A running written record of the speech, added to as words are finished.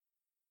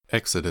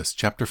Exodus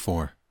chapter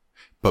 4.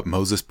 But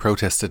Moses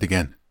protested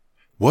again.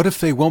 What if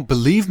they won't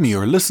believe me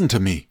or listen to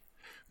me?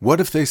 What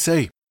if they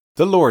say,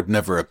 "The Lord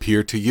never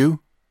appeared to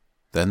you"?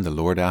 Then the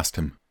Lord asked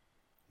him,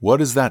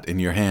 "What is that in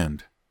your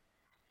hand?"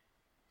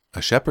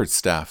 "A shepherd's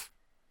staff,"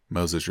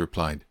 Moses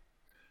replied.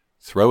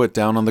 "Throw it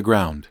down on the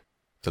ground,"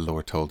 the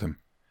Lord told him.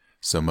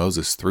 So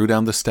Moses threw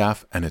down the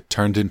staff, and it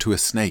turned into a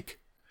snake.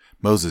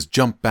 Moses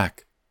jumped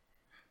back.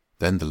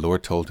 Then the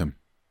Lord told him,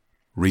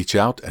 "Reach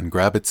out and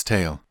grab its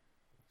tail."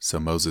 So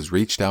Moses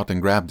reached out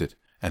and grabbed it,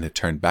 and it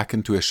turned back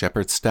into a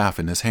shepherd's staff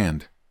in his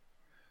hand.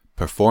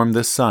 "Perform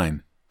this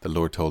sign," the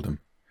Lord told him.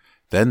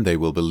 "Then they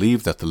will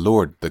believe that the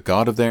Lord, the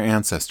God of their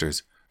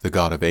ancestors, the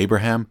God of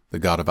Abraham, the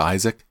God of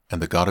Isaac,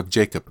 and the God of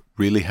Jacob,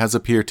 really has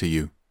appeared to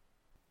you."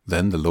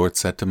 Then the Lord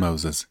said to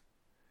Moses,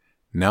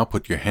 "Now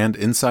put your hand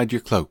inside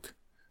your cloak."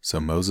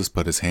 So Moses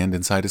put his hand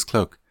inside his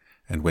cloak,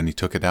 and when he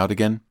took it out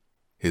again,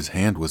 his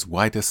hand was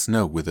white as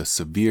snow with a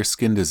severe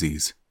skin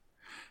disease.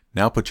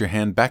 "Now put your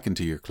hand back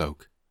into your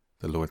cloak,"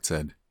 the Lord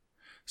said.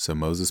 So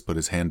Moses put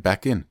his hand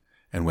back in,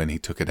 and when he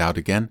took it out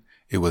again,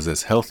 it was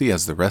as healthy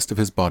as the rest of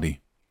his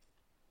body.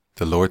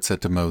 The Lord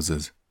said to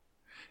Moses,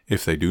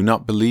 "If they do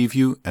not believe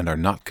you and are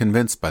not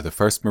convinced by the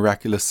first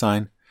miraculous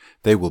sign,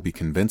 they will be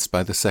convinced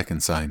by the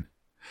second sign.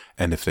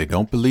 And if they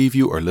don't believe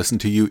you or listen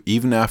to you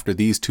even after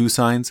these two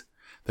signs,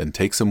 then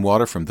take some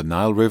water from the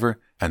Nile River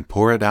and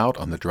pour it out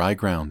on the dry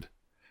ground.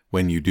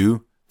 When you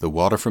do, the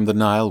water from the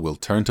Nile will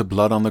turn to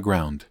blood on the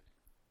ground."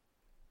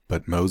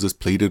 But Moses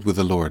pleaded with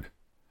the Lord,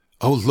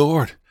 "O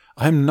Lord,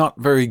 I am not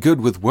very good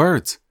with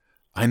words.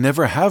 I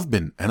never have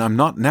been, and I'm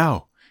not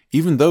now,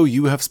 even though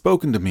you have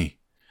spoken to me.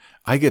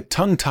 I get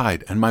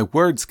tongue-tied and my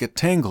words get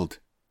tangled."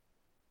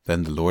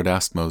 Then the Lord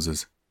asked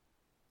Moses,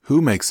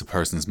 "Who makes a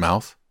person's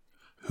mouth?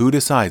 Who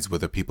decides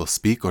whether people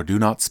speak or do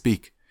not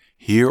speak,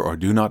 hear or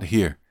do not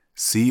hear,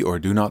 see or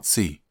do not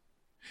see?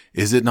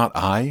 Is it not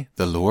I,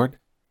 the Lord?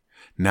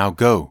 Now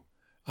go,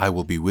 I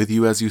will be with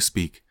you as you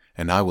speak,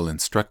 and I will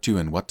instruct you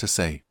in what to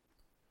say."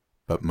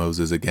 But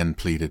Moses again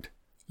pleaded,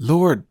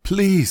 "Lord,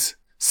 please,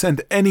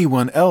 send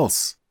anyone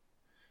else."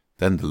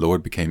 Then the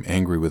Lord became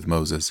angry with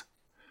Moses.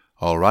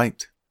 "All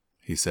right,"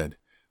 he said,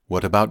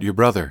 "what about your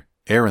brother,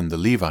 Aaron the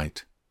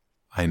Levite?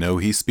 I know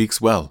he speaks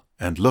well,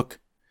 and look,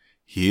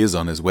 he is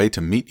on his way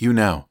to meet you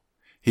now.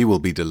 He will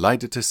be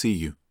delighted to see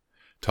you.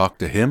 Talk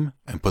to him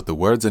and put the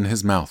words in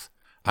his mouth.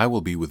 I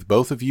will be with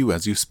both of you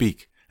as you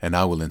speak, and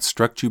I will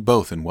instruct you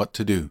both in what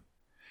to do.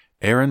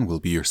 Aaron will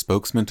be your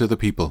spokesman to the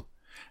people.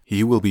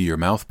 He will be your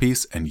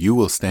mouthpiece, and you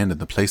will stand in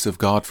the place of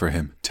God for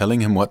him, telling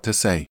him what to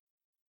say.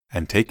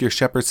 And take your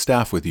shepherd's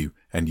staff with you,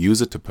 and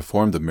use it to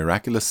perform the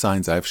miraculous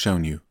signs I have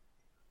shown you."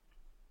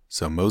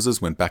 So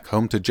Moses went back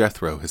home to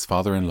Jethro, his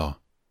father-in-law.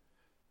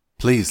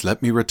 "Please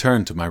let me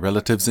return to my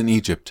relatives in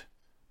Egypt,"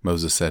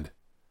 Moses said.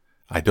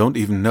 "I don't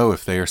even know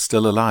if they are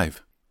still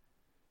alive."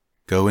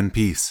 "Go in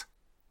peace,"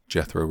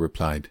 Jethro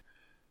replied.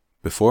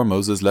 Before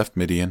Moses left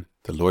Midian,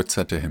 the Lord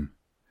said to him,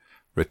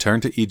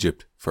 "Return to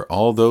Egypt, for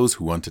all those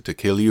who wanted to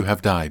kill you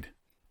have died."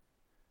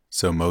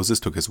 So Moses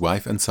took his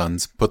wife and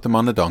sons, put them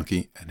on a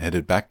donkey, and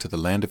headed back to the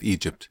land of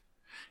Egypt.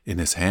 In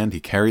his hand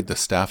he carried the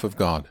staff of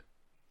God.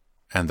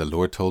 And the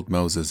Lord told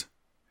Moses,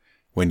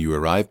 "When you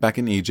arrive back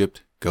in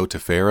Egypt, go to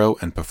Pharaoh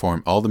and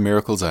perform all the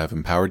miracles I have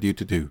empowered you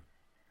to do.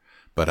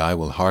 But I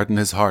will harden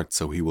his heart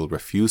so he will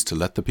refuse to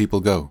let the people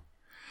go.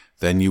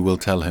 Then you will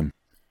tell him,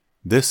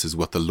 'This is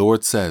what the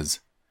Lord says.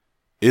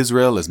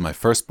 Israel is my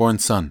firstborn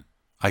son.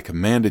 I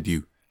commanded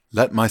you,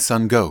 let my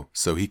son go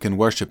so he can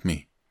worship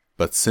me.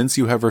 But since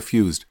you have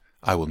refused,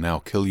 I will now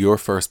kill your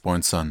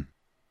firstborn son.'"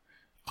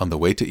 On the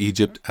way to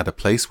Egypt, at a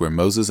place where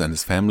Moses and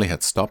his family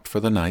had stopped for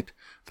the night,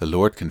 the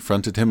Lord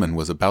confronted him and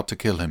was about to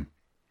kill him.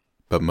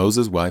 But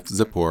Moses' wife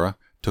Zipporah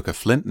took a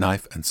flint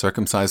knife and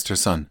circumcised her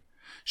son.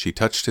 She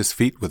touched his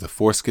feet with a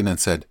foreskin and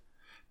said,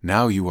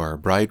 "Now you are a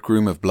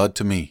bridegroom of blood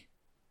to me."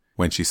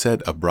 When she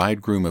said a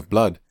bridegroom of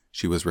blood,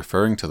 she was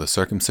referring to the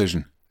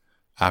circumcision.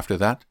 After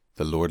that,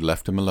 the Lord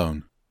left him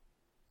alone.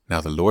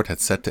 Now the Lord had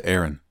said to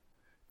Aaron,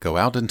 "Go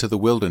out into the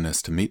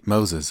wilderness to meet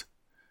Moses."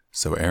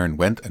 So Aaron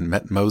went and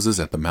met Moses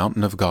at the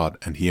mountain of God,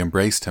 and he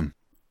embraced him.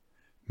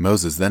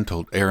 Moses then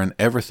told Aaron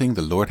everything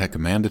the Lord had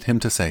commanded him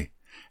to say,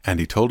 and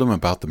he told him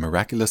about the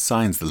miraculous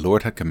signs the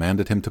Lord had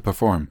commanded him to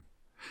perform.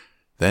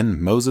 Then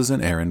Moses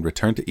and Aaron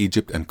returned to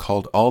Egypt and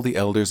called all the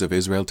elders of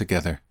Israel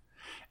together.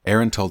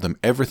 Aaron told them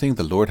everything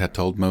the Lord had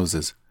told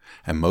Moses,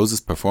 and Moses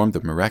performed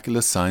the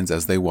miraculous signs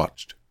as they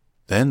watched.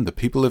 Then the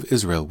people of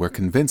Israel were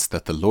convinced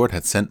that the Lord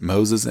had sent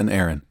Moses and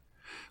Aaron.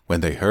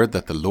 When they heard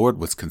that the Lord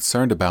was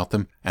concerned about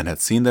them and had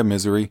seen their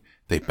misery,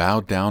 they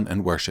bowed down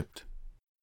and worshipped.